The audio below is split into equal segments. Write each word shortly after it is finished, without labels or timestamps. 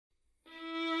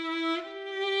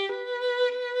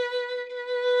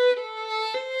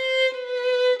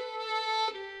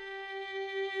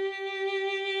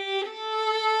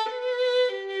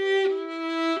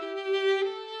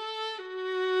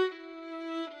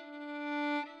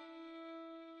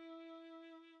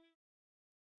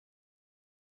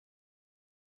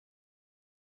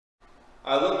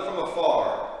I look from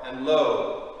afar, and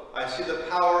lo, I see the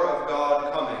power of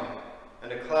God coming,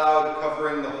 and a cloud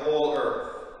covering the whole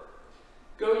earth.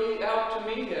 Go ye out to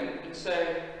meet him, and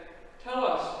say, Tell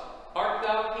us, art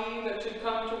thou he that should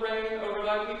come to reign over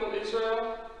thy people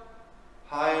Israel?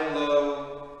 High and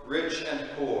low, rich and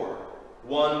poor,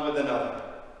 one with another.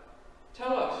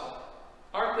 Tell us,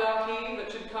 art thou he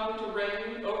that should come to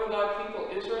reign over thy people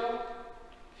Israel?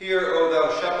 Hear, O thou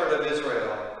shepherd of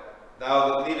Israel, thou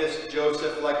that leadest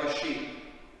Joseph like a sheep.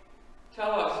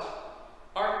 Tell us,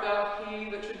 art thou he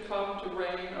that should come to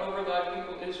reign over thy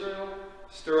people Israel?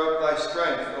 Stir up thy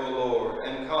strength, O Lord,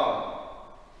 and come.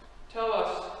 Tell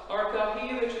us, art thou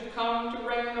he that should come to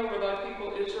reign over thy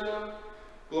people Israel?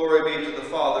 Glory be to the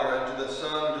Father, and to the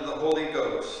Son, and to the Holy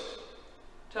Ghost.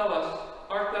 Tell us,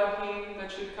 art thou he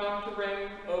that should come to reign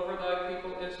over thy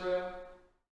people Israel?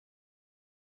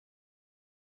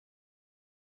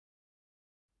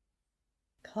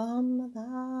 Come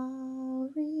thou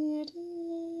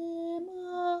Redeemer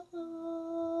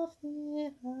of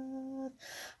the earth,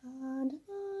 and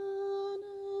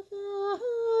manifest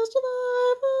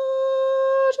thy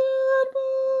virgin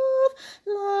birth.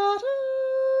 Let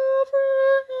every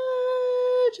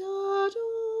age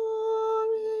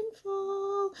adoring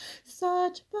fall,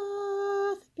 such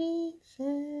birth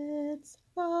befits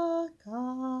the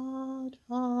God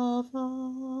of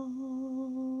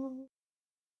all.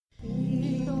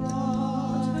 Begotten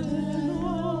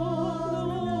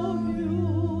of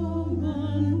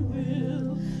human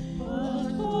will,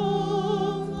 but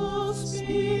of the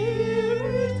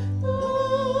Spirit,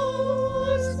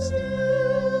 thou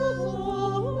still the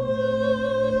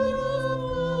Word of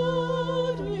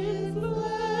God in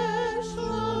flesh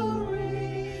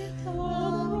unwreathed, the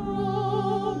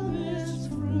promised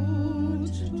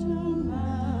fruit to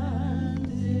man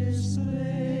displayed.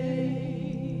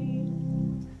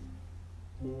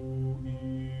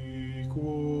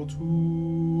 Equal to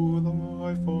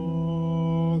thy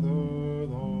Father,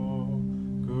 thou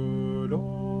good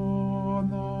on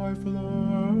thy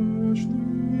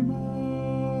fleshly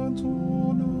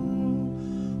mantle now,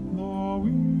 the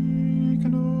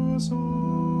weakness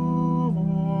of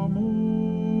our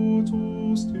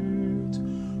mortal state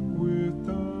with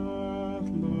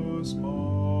deathless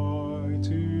might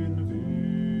invigorate.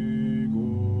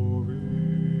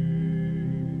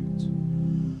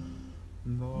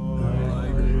 Thy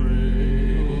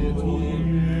great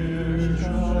image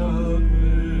shall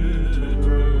glitter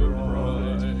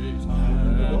bright,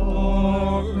 and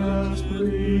darkness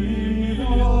breathe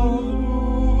out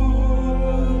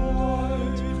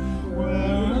light,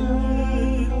 where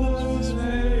endless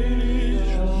age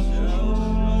shall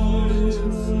shine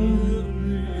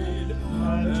serene,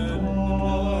 and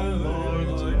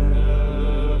twilight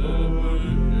ever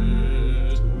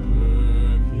intervene.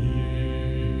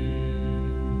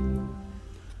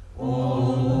 O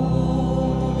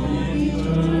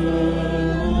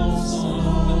eternal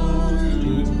Son,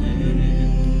 to thee,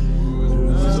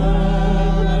 whose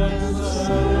endless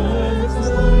sets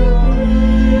thy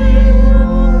reign,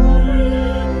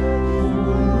 who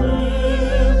with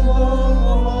the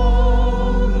Father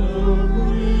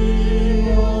we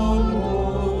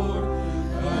adore,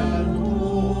 and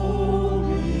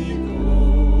Holy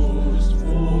Ghost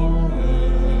forevermore.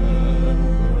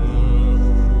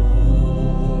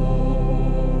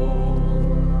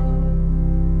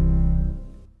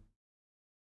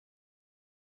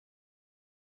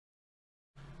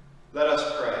 Let us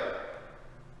pray.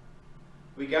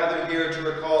 We gather here to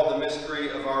recall the mystery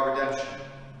of our redemption.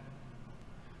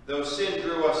 Though sin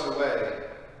drew us away,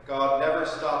 God never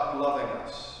stopped loving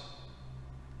us.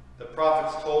 The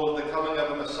prophets told of the coming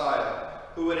of a Messiah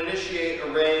who would initiate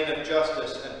a reign of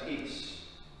justice and peace.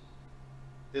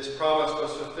 This promise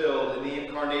was fulfilled in the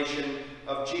incarnation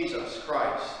of Jesus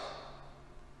Christ.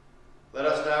 Let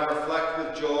us now reflect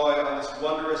with joy on this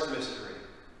wondrous mystery.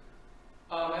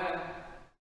 Amen.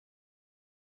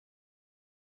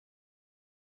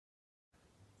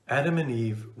 Adam and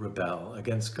Eve rebel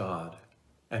against God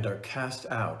and are cast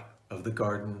out of the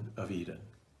Garden of Eden.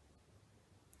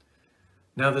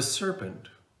 Now the serpent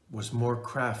was more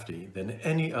crafty than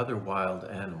any other wild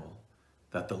animal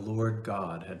that the Lord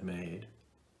God had made.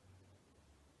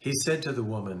 He said to the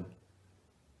woman,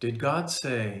 "Did God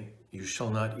say, 'You shall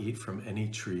not eat from any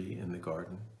tree in the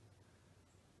garden'?"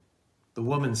 The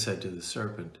woman said to the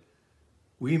serpent,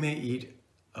 "We may eat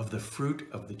of the fruit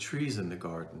of the trees in the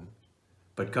garden,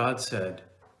 but God said,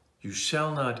 'You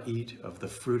shall not eat of the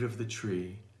fruit of the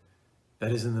tree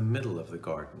that is in the middle of the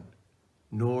garden,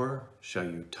 nor shall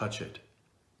you touch it,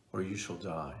 or you shall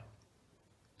die.'"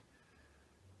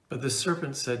 But the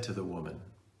serpent said to the woman,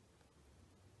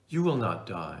 "You will not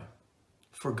die,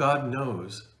 For God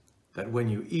knows that when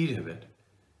you eat of it,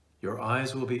 your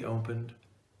eyes will be opened,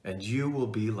 and you will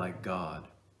be like God,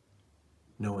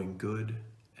 knowing good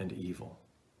and evil."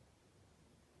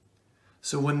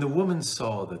 So when the woman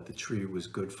saw that the tree was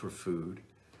good for food,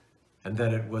 and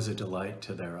that it was a delight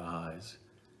to their eyes,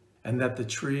 and that the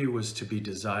tree was to be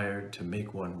desired to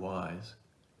make one wise,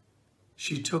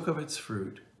 she took of its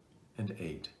fruit and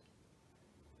ate.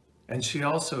 And she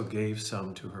also gave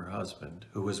some to her husband,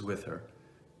 who was with her,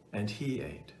 and he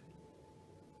ate.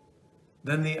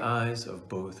 Then the eyes of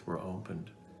both were opened,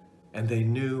 and they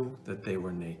knew that they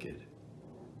were naked.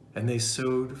 And they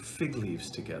sewed fig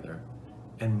leaves together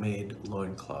and made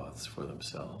loincloths for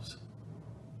themselves.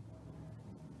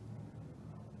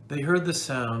 They heard the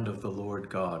sound of the Lord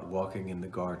God walking in the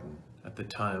garden at the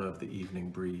time of the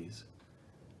evening breeze.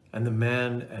 And the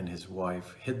man and his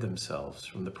wife hid themselves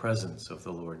from the presence of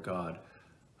the Lord God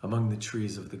among the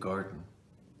trees of the garden.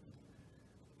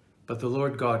 But the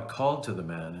Lord God called to the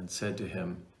man and said to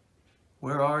him,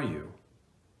 "Where are you?"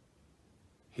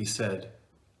 He said,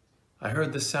 "I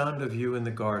heard the sound of you in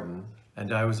the garden,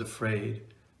 and I was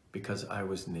afraid because I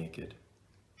was naked,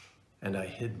 and I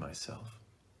hid myself."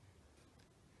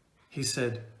 He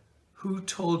said, "Who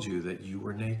told you that you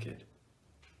were naked?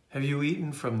 Have you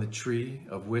eaten from the tree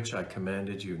of which I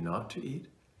commanded you not to eat?"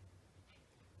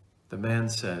 The man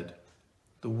said,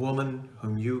 "The woman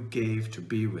whom you gave to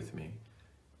be with me,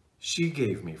 she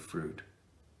gave me fruit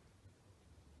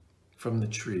from the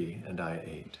tree, and I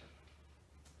ate."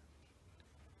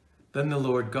 Then the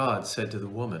Lord God said to the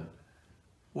woman,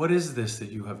 "What is this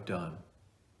that you have done?"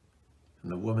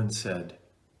 And the woman said,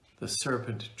 "The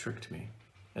serpent tricked me,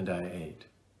 and I ate."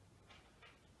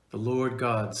 The Lord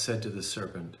God said to the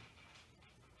serpent,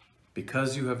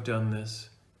 "Because you have done this,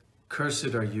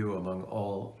 cursed are you among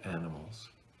all animals,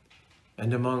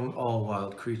 and among all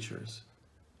wild creatures.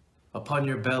 Upon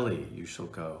your belly you shall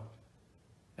go,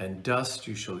 and dust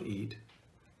you shall eat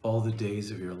all the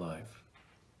days of your life.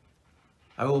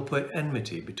 I will put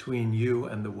enmity between you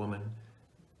and the woman,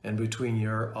 and between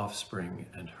your offspring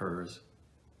and hers.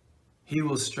 He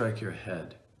will strike your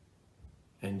head,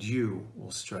 and you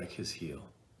will strike his heel."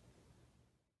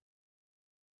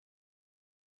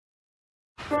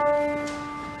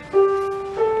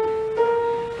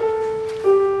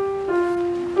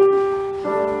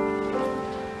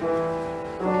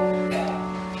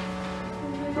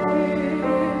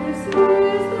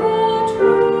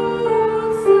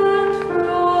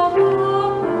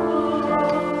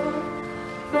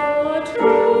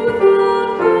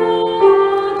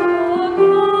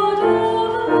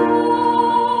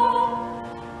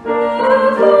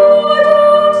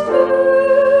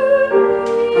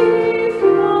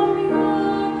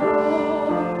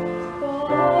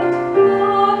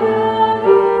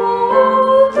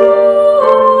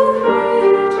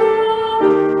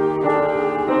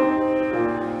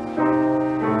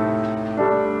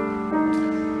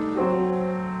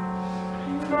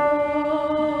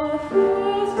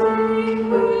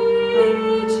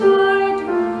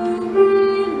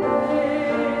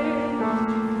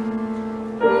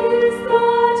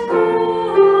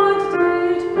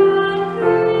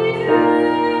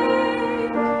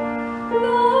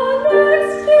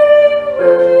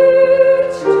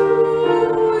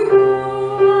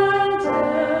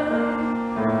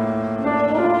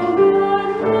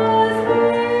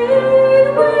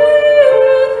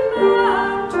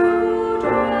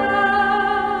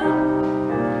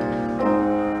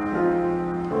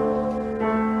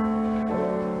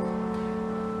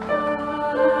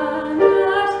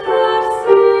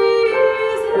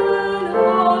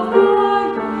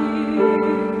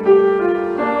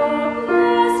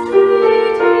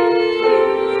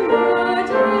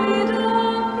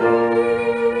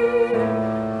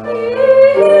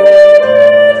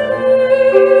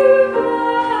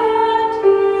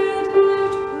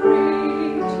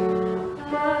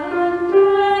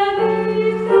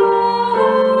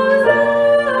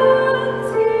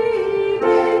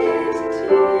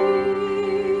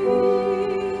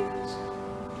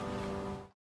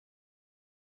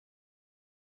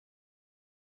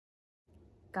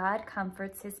 God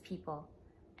comforts his people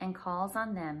and calls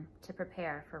on them to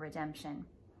prepare for redemption.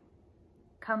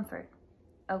 "Comfort,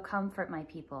 O comfort my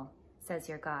people," says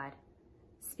your God.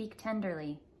 "Speak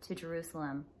tenderly to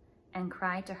Jerusalem and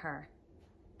cry to her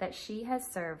that she has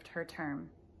served her term,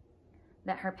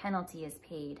 that her penalty is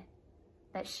paid,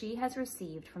 that she has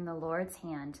received from the Lord's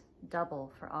hand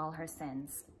double for all her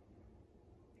sins."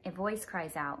 A voice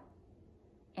cries out,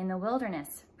 "In the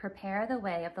wilderness, prepare the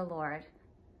way of the Lord.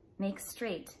 Make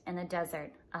straight in the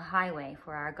desert a highway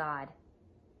for our God.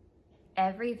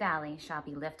 Every valley shall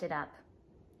be lifted up,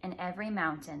 and every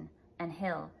mountain and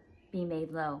hill be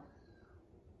made low.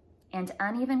 And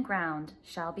uneven ground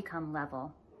shall become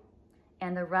level,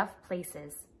 and the rough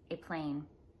places a plain.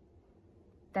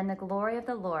 Then the glory of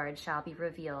the Lord shall be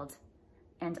revealed,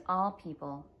 and all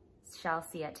people shall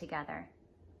see it together,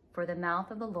 for the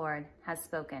mouth of the Lord has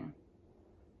spoken.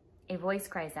 A voice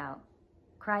cries out,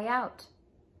 "Cry out."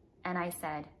 And I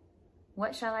said,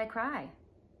 "What shall I cry?"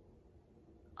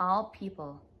 All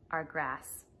people are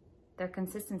grass. Their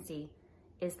consistency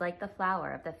is like the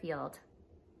flower of the field.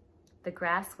 The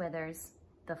grass withers,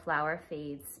 the flower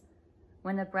fades,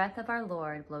 when the breath of our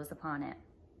Lord blows upon it.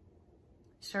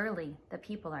 Surely the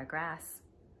people are grass.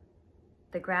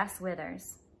 The grass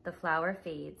withers, the flower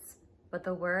fades, but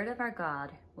the word of our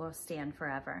God will stand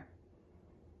forever.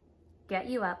 Get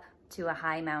you up to a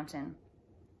high mountain.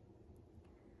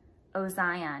 O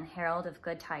Zion, herald of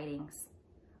good tidings,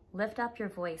 lift up your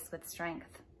voice with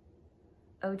strength.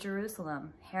 O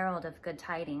Jerusalem, herald of good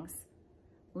tidings,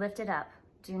 lift it up,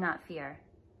 do not fear,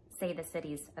 say the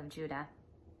cities of Judah.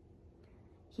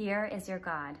 Here is your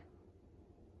God.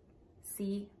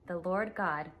 See, the Lord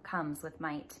God comes with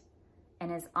might,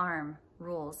 and his arm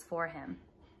rules for him.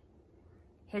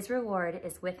 His reward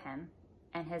is with him,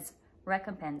 and his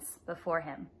recompense before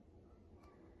him.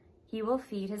 He will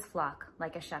feed his flock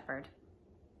like a shepherd.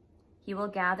 He will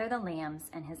gather the lambs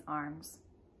in his arms,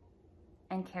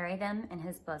 and carry them in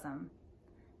his bosom,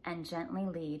 and gently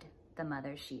lead the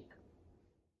mother sheep.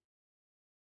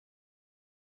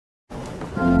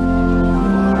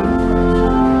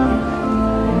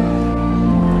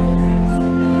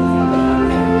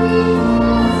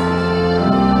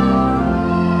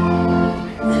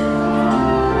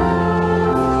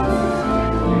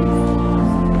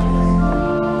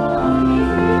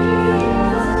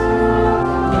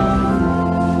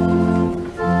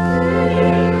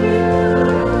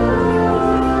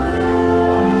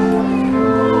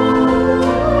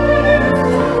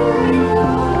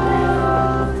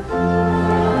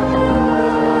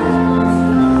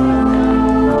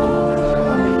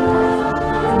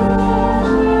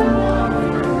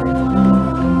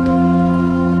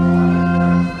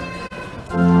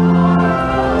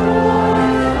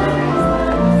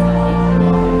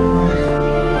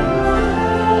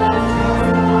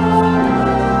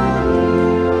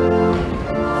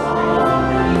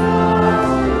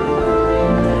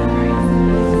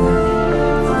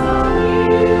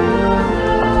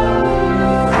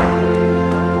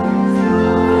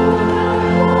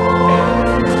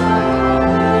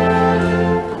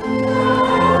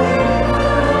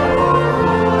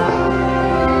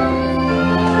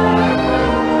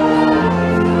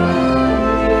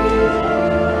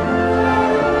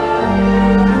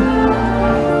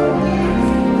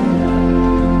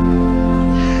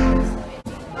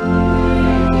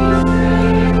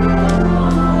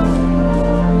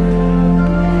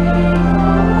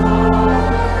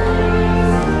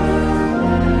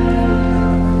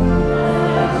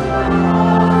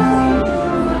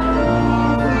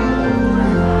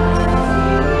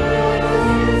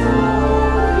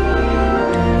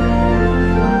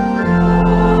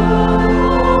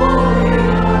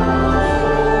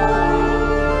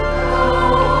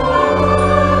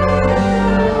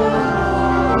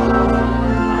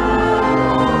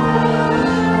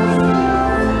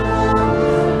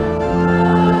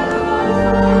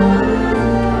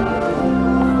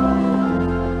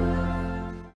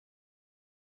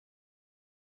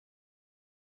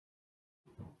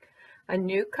 A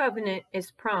new covenant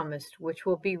is promised, which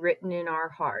will be written in our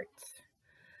hearts.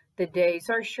 The days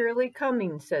are surely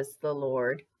coming, says the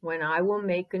Lord, when I will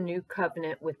make a new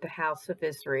covenant with the house of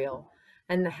Israel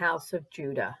and the house of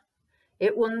Judah.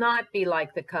 It will not be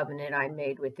like the covenant I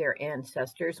made with their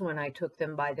ancestors when I took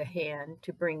them by the hand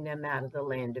to bring them out of the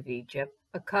land of Egypt,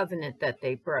 a covenant that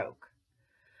they broke.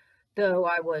 Though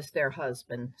I was their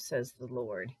husband, says the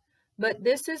Lord. But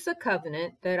this is a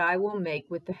covenant that I will make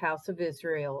with the house of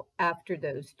Israel after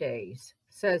those days,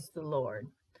 says the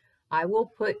Lord. I will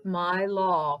put my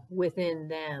law within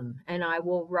them, and I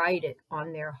will write it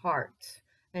on their hearts,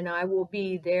 and I will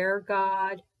be their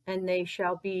God, and they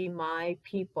shall be my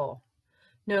people.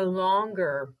 No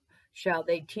longer shall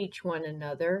they teach one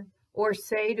another, or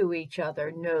say to each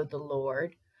other, know the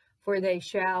Lord, for they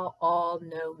shall all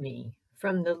know me,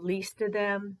 from the least of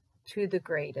them to the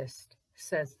greatest,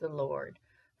 says the Lord.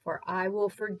 For I will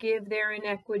forgive their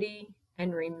iniquity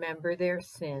and remember their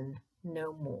sin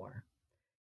no more.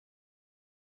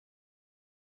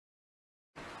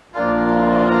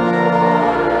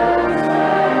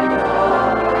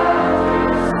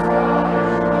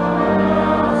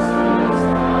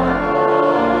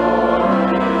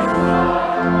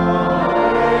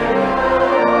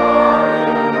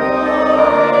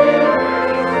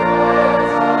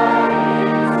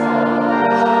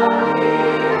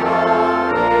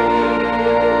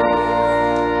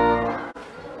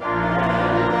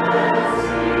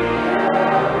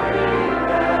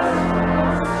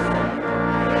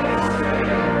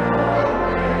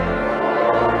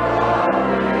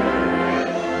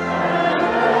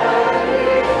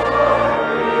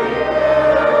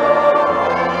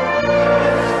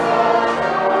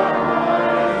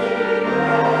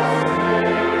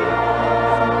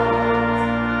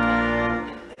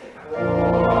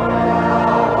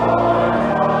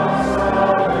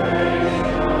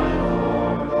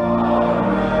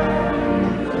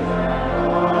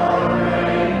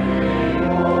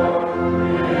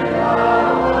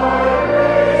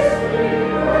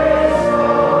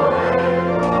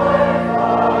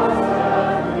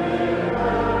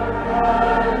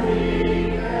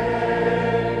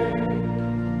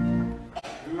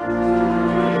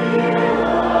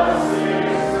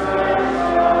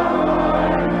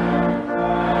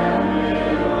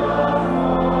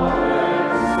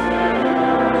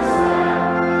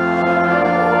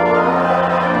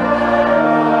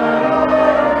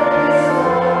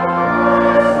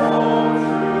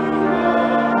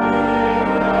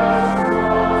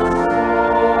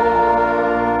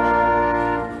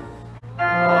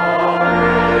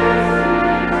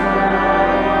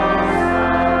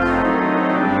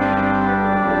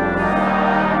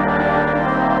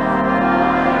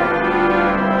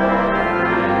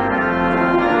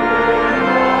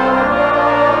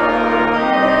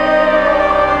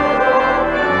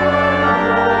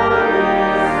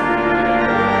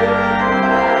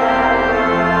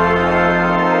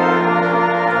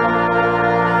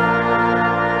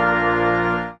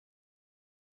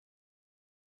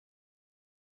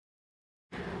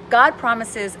 God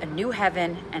promises a new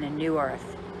heaven and a new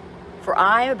earth. For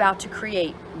I am about to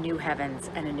create new heavens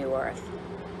and a new earth.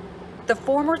 The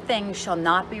former things shall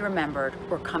not be remembered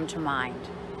or come to mind,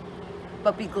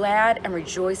 but be glad and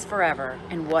rejoice forever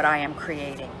in what I am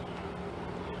creating.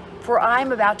 For I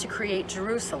am about to create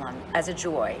Jerusalem as a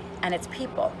joy and its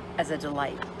people as a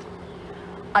delight.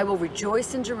 I will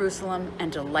rejoice in Jerusalem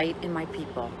and delight in my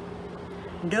people.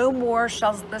 No more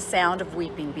shall the sound of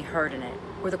weeping be heard in it,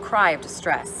 or the cry of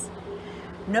distress.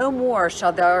 No more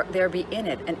shall there be in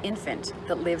it an infant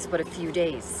that lives but a few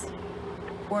days,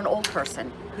 or an old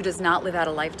person who does not live out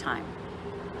a lifetime.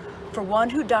 For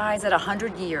one who dies at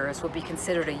 100 years will be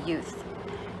considered a youth,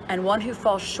 and one who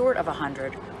falls short of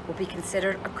 100 will be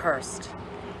considered accursed.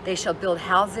 They shall build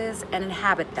houses and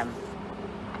inhabit them.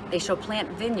 They shall plant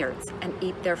vineyards and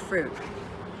eat their fruit.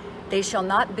 They shall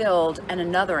not build and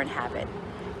another inhabit.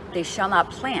 They shall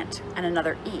not plant and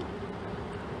another eat.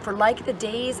 For like the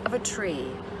days of a tree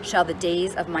shall the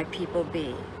days of my people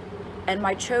be, and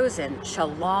my chosen shall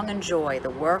long enjoy the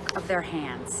work of their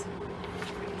hands.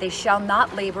 They shall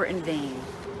not labor in vain,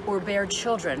 or bear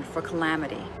children for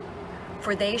calamity,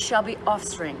 for they shall be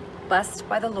offspring blessed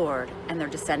by the Lord and their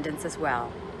descendants as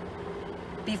well.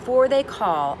 Before they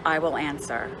call, I will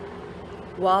answer.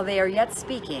 While they are yet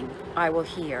speaking, I will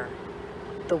hear.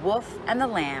 The wolf and the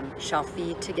lamb shall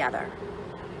feed together.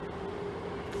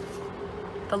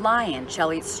 The lion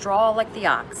shall eat straw like the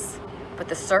ox, but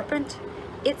the serpent,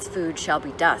 its food shall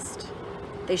be dust.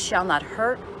 They shall not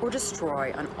hurt or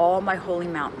destroy on all my holy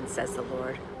mountain, says the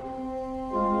Lord.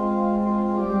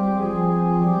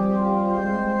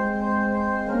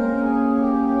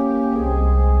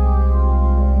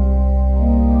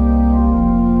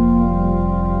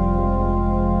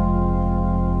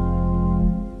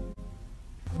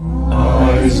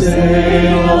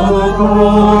 Isaiah the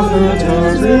prophet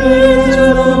has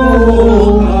written of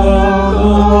old how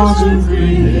God's new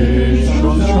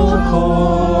creation shall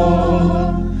come.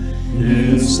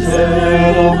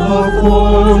 Instead of the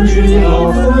forging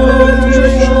of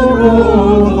flesh shall grow,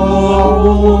 the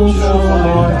womb shall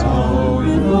lie down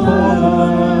in the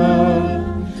land.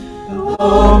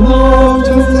 The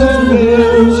mountains and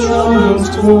hills shall melt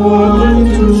torn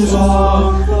into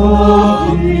song,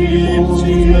 the peoples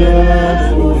together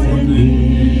for their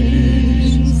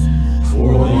knees.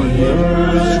 For the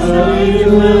earth shall be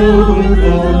filled with the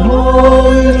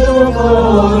knowledge of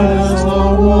God as the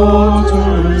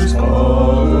waters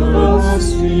cover the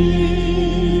sea.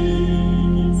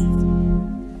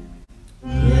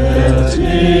 Let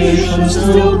nations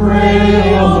still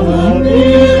prey on the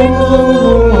name of the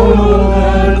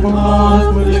Lord, and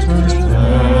conflict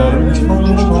perish from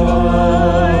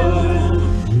trial.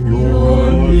 Your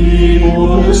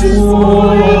people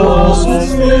destroy us as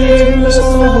things of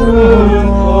earth,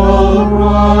 the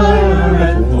briar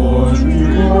and thorn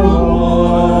tree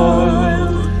wild.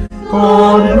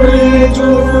 God, bring to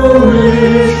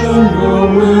fruition your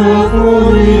will for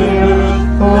the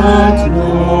earth, that no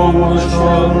one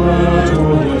shall hurt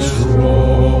or destroy.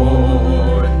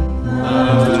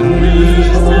 And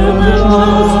wisdom and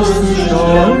justice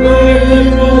shall reign in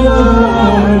the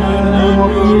land, and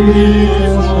your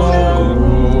leaves shall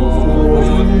grow forth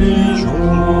in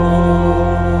joy.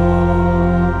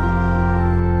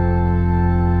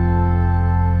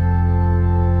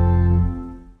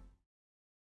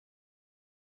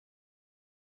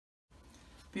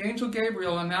 The angel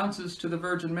Gabriel announces to the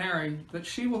Virgin Mary that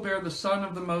she will bear the Son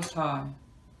of the Most High.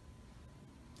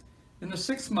 In the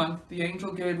 6th month, the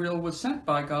angel Gabriel was sent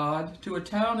by God to a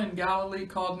town in Galilee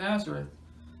called Nazareth,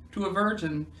 to a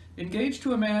virgin engaged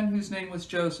to a man whose name was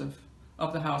Joseph,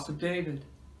 of the house of David.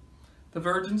 The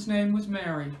virgin's name was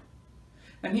Mary.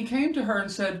 And he came to her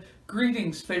and said,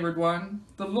 "Greetings, favored one,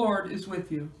 the Lord is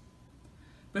with you."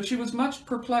 But she was much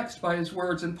perplexed by his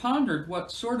words and pondered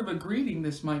what sort of a greeting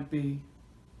this might be.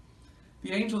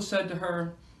 The angel said to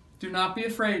her, "Do not be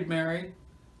afraid, Mary,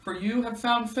 for you have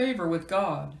found favor with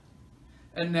God.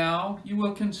 And now you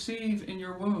will conceive in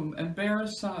your womb and bear a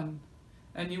son,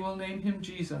 and you will name him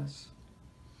Jesus.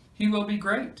 He will be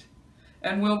great,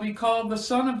 and will be called the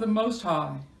Son of the Most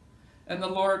High, and the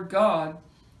Lord God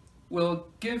will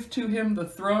give to him the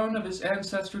throne of his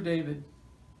ancestor David.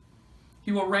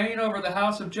 He will reign over the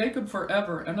house of Jacob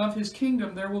forever, and of his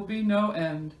kingdom there will be no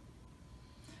end."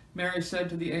 Mary said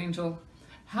to the angel,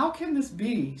 "How can this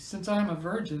be, since I am a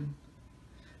virgin?"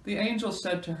 The angel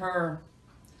said to her,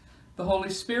 "The Holy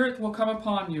Spirit will come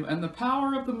upon you, and the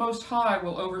power of the Most High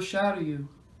will overshadow you.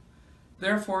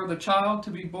 Therefore the child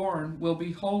to be born will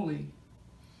be holy.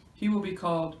 He will be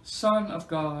called Son of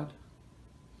God.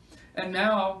 And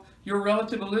now your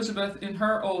relative Elizabeth in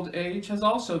her old age has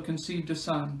also conceived a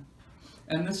son,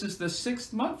 and this is the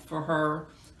 6th month for her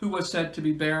who was said to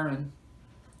be barren.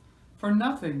 For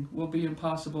nothing will be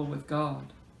impossible with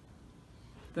God."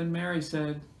 Then Mary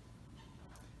said,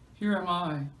 "Here am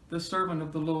I, the servant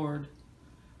of the Lord.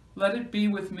 Let it be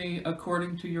with me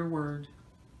according to your word."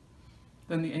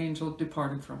 Then the angel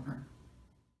departed from her.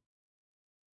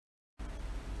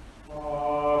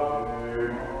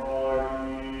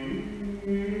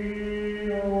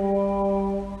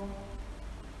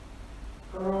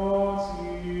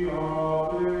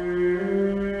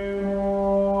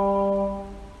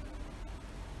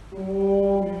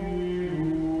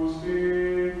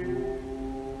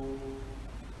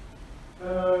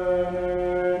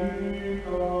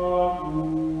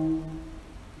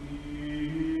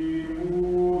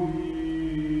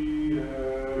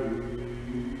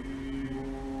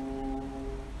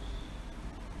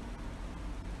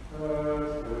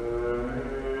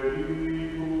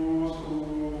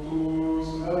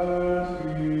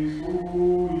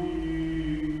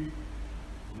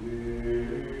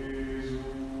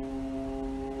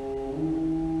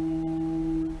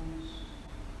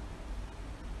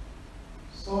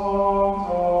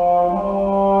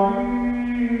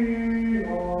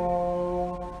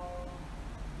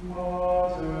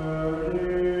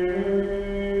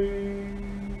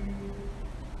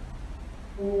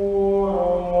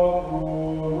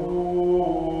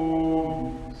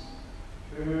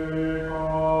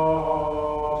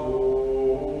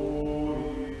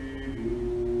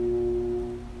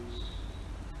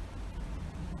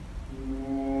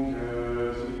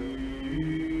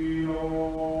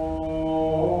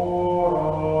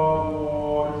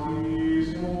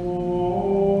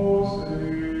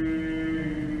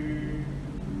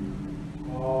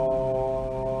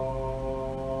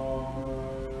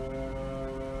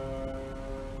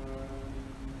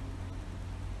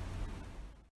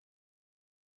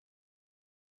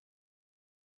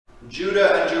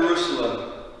 Judah and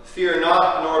Jerusalem, fear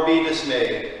not nor be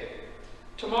dismayed.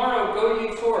 Tomorrow go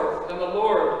ye forth, and the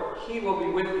Lord, he will be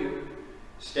with you.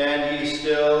 Stand ye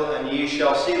still, and ye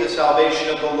shall see the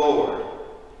salvation of the Lord.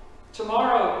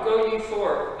 Tomorrow go ye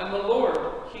forth, and the Lord,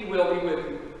 he will be with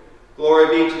you. Glory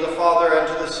be to the Father, and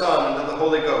to the Son, and to the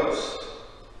Holy Ghost.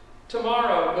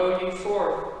 Tomorrow go ye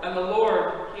forth, and the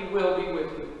Lord, he will be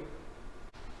with you.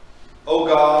 O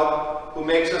God, who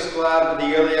makes us glad with the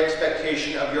yearly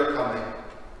expectation of your coming,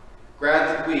 grant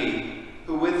that we,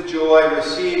 who with joy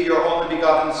receive your only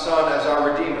begotten Son as our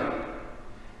Redeemer,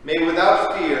 may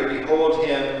without fear behold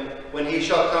him when he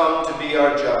shall come to be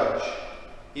our judge,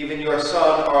 even your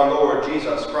Son, our Lord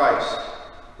Jesus Christ,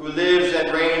 who lives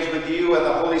and reigns with you and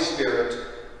the Holy Spirit,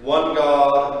 one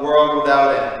God, world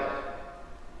without end.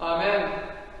 Amen.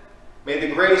 May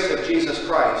the grace of Jesus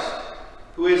Christ,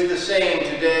 who is the same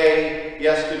today,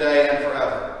 yesterday, and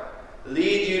forever,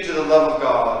 lead you to the love of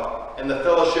God and the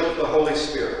fellowship of the Holy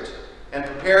Spirit, and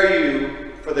prepare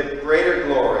you for the greater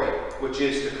glory which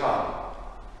is to come.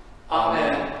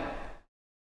 Amen.